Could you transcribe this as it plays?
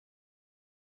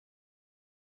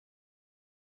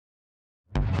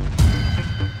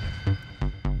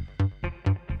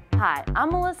Hi, I'm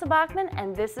Melissa Bachman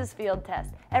and this is Field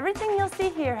Test. Everything you'll see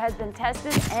here has been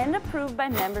tested and approved by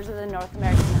members of the North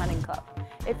American Hunting Club.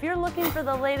 If you're looking for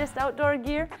the latest outdoor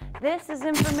gear, this is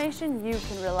information you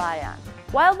can rely on.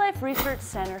 Wildlife Research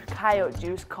Center Coyote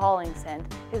Juice Calling Scent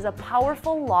is a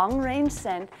powerful long-range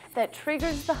scent that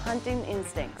triggers the hunting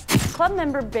instincts. Club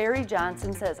member Barry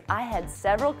Johnson says, "I had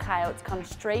several coyotes come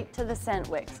straight to the scent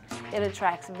wicks. It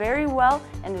attracts very well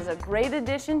and is a great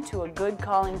addition to a good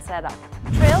calling setup."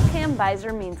 Trail Cam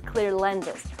Visor means clear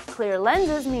lenses. Clear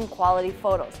lenses mean quality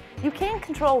photos. You can't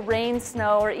control rain,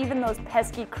 snow, or even those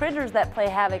pesky critters that play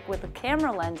havoc with the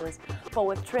camera lenses, but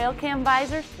with Trail Cam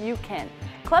Visors, you can.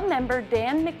 Club member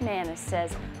Dan McManus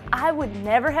says, "I would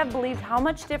never have believed how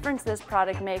much difference this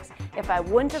product makes if I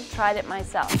wouldn't have tried it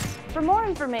myself." For more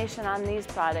information on these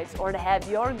products or to have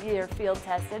your gear field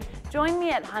tested, join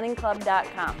me at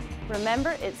huntingclub.com.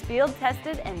 Remember, it's field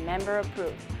tested and member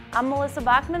approved. I'm Melissa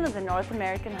Bachman of the North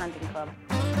American Hunting Club.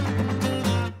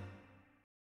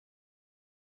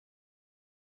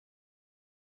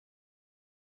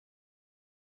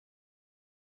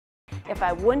 If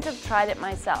I wouldn't have tried it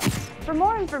myself. For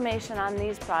more information on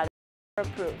these products,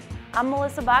 approved. I'm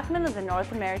Melissa Bachman of the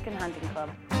North American Hunting Club.